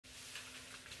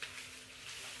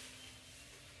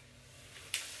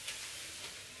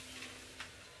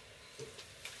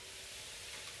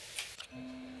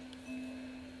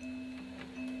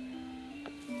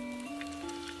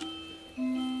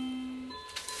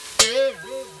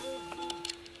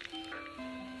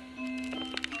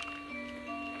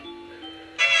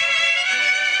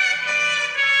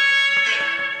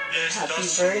Happy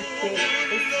birthday.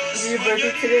 Is your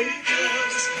birthday today?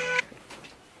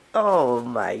 Oh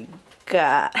my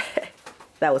god.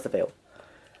 That was a fail.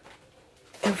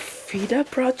 Elfrida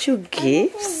brought you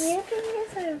gifts? Where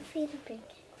is Elfrida big?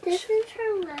 This is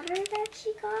her letter that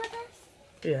she got us?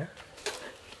 Yeah.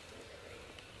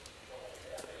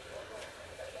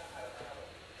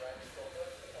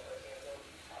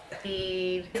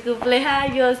 Feliz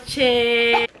cumpleaños,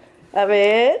 Che. A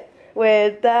ver,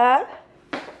 vuelta.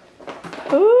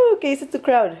 ¿Qué dice tu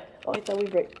crowd? Oh, I thought we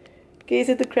break. ¿Qué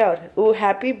dice tu crowd?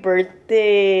 Happy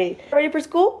birthday. Ready for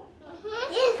school?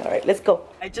 Mm-hmm. All right, let's go.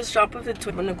 I just dropped off the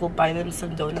twins. I'm gonna go buy them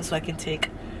some donuts so I can take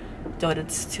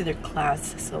donuts to their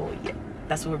class. So yeah,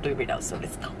 that's what we're doing right now. So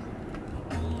let's go.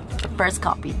 The first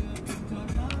copy.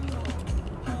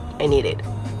 I need it.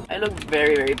 I look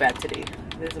very, very bad today.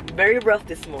 It's very rough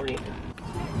this morning.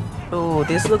 Oh,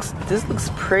 this looks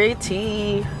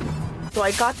pretty. So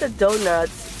I got the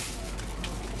donuts,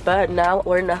 but now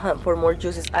we're in a hunt for more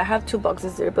juices. I have 2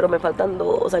 boxes there, pero me faltan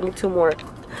 2. I need 2 more.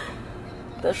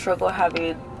 The struggle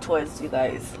having toys, you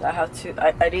guys.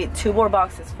 I need 2 more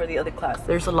boxes for the other class.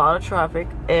 There's a lot of traffic,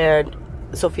 and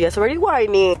Sophia's already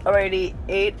whining. Already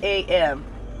 8 a.m.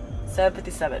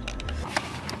 7:57.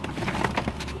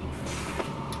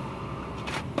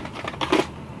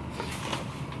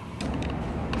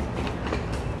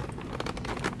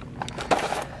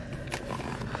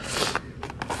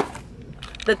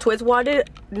 The twins wanted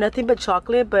nothing but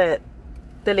chocolate, but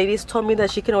the ladies told me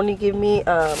that she can only give me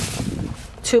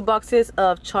 2 boxes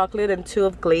of chocolate and 2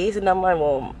 of glaze, and I'm like,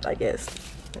 well, I guess.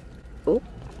 Oh,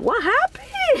 what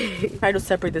happened? Try to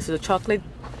separate this. So the chocolate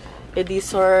and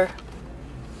these are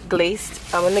glazed.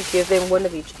 I'm gonna give them 1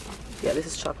 of each. Yeah, this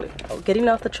is chocolate. Getting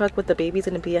off the truck with the baby's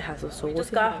gonna be a hassle. So we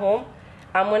just got home.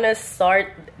 I'm gonna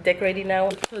start decorating now.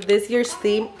 So this year's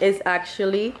theme is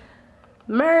actually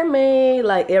mermaid,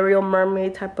 like Ariel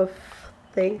mermaid type of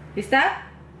thing. Is that?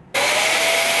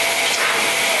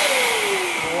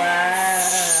 Wow.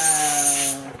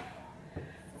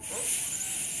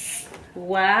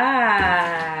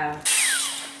 Wow.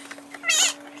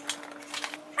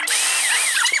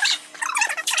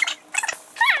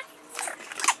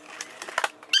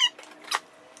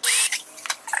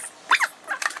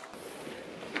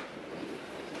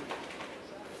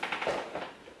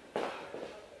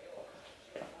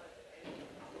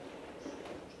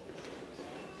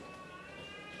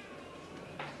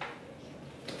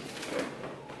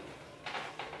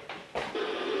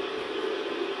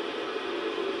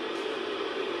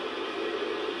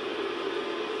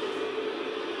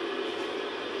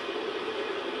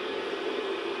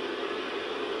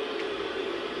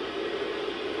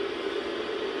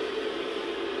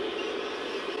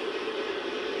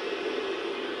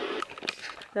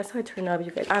 That's how it turned out,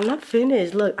 you guys. I'm not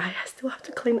finished. Look, I still have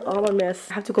to clean all my mess.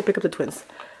 I have to go pick up the twins.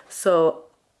 So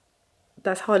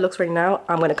that's how it looks right now.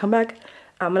 I'm gonna come back.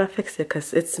 I'm gonna fix it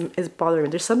because it's bothering me.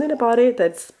 There's something about it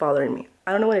that's bothering me.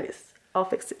 I don't know what it is. I'll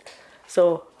fix it.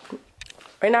 So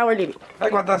right now we're leaving. Hey,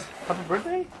 ¿cuántas? Happy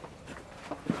birthday.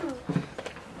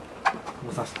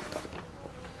 ¿Cómo estás?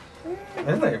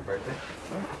 Es not your birthday.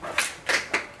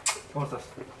 ¿Cómo estás?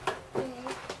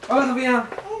 Hola, Sofía.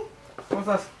 ¿Cómo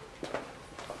estás?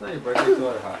 It's not your birthday, it's too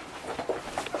hot.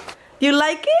 You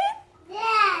like it?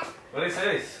 Yeah. What do you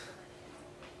say?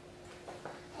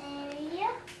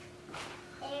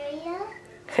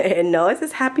 Area. No, it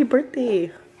says happy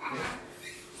birthday.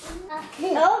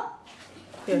 No.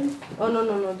 Here. Oh, no,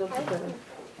 don't put that in.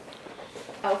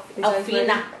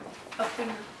 Alfina.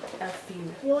 Alfina.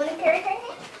 You want to carry her name?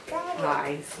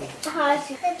 I see.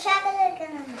 The chocolate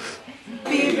gonna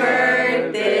Happy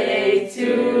birthday to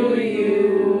you.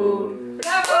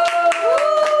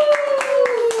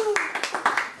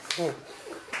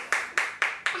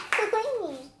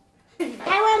 I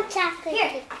want chocolate.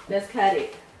 Here. Let's cut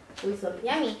it.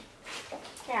 Yummy.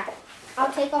 Yeah.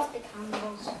 I'll take off the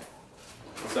candles.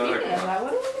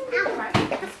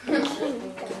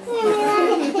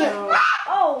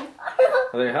 Oh.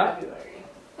 Are they hot?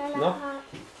 No?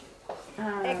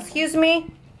 Excuse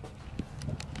me?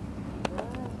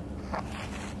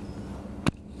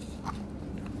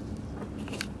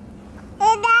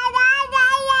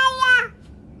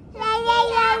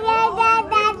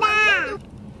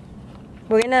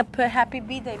 We're gonna put happy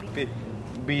birthday.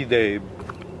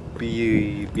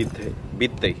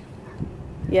 Birthday.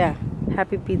 Yeah,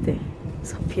 happy birthday.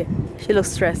 Sophia. She looks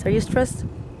stressed. Are you stressed?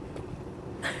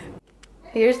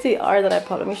 Here's the art that I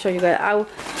put. Let me show you guys.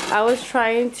 I was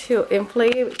trying to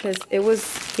inflate it because it was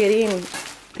getting,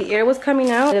 the air was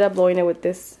coming out. I ended up blowing it with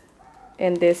this,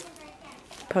 and this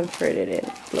punctured it in.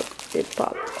 Look, it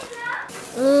popped.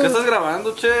 ¿Qué estás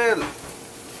grabando, Chel?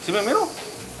 ¿Sí me miro?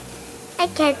 I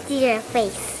can't see your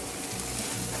face.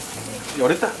 ¿Y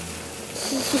ahorita?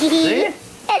 ¿Sí?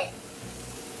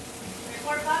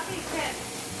 Or Buffy's hat.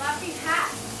 Buffy's hat.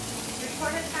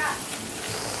 Record his hat.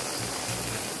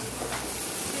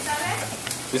 ¿Sí sabes?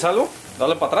 ¿Sí salgo?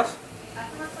 Dale para atrás.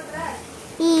 Hazte más para atrás.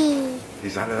 ¿Y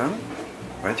sale, Dan?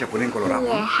 Parece Chapulín Colorado.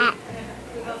 Your hat.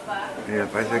 Mira,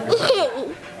 parece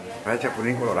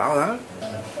Chapulín Colorado, ¿verdad?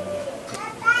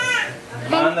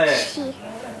 Mande.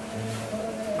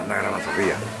 Anda, graba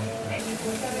Sofía.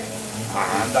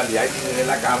 Ándale, ahí tiene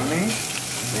la carne.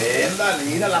 Ándale,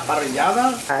 mira la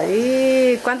parrillada.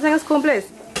 Ay, ¿cuántos años cumples?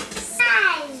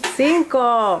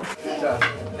 5.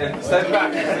 Step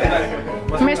back. Step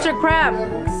back. Mr. Crab.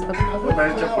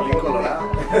 Parece Chapulín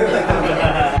Colorado.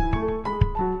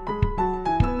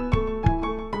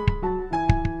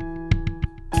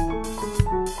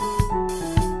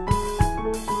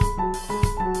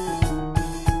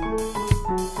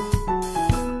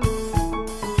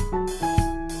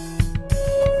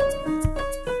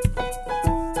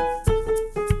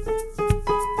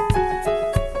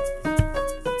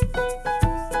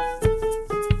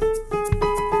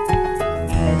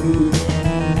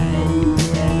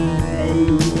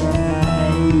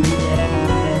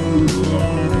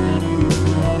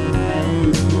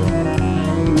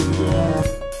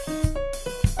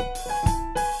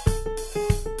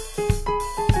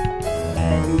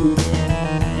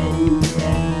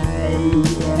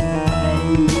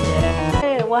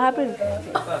 Hey, what happened?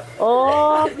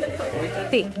 Oh.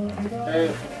 Sí.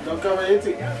 Don't cover it.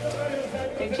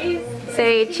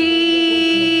 Say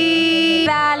cheese.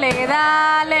 Dale,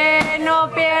 dale, no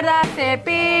pierdas el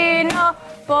pino.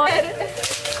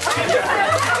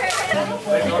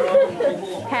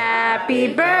 Happy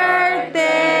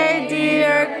birthday,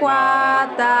 dear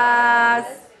Cuatas.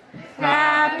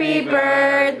 Happy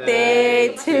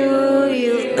birthday to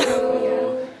you.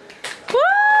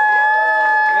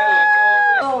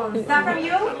 Is that from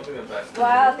you?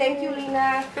 Wow, thank you,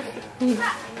 Lina.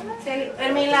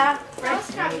 Ermila.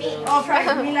 Oh, from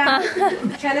Ermila.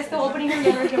 Chad is still opening her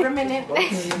letter. Give her a minute.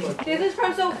 This is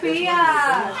from Sophia.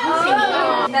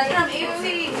 Oh, that's from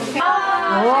Ipsy. Oh.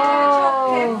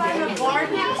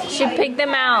 She picked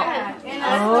them out.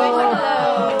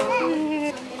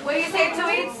 What do you say to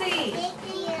Ipsy?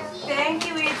 Thank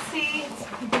you, Ipsy.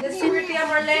 This is your Tia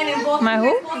Marlene and both. My who?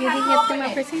 You think you have to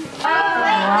my person?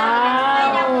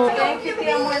 Wow. Thank you,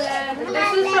 Tia Marlene.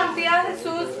 This is from Tia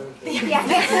Jesus. This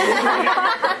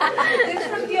is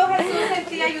from Tia Jesus and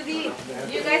Tia Judy.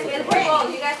 You guys will both.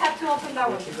 You guys have to open that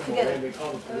one together.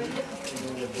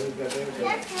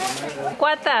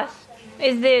 Cuatas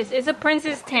is this? It's a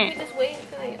princess tent. Just wait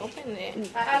until they open it.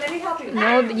 Let me help you.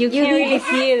 No, you can't really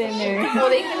see it in there. Well,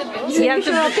 they could have built You have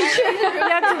to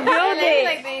build it.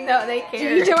 Like they know they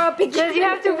care. You draw pictures, you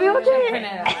have to build it.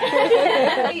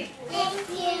 Thank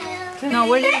you. No,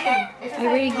 where did I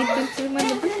already give them to my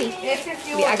birthday.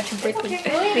 The actual birthday.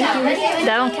 Thank you. That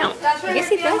don't count.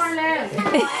 Yes, it does.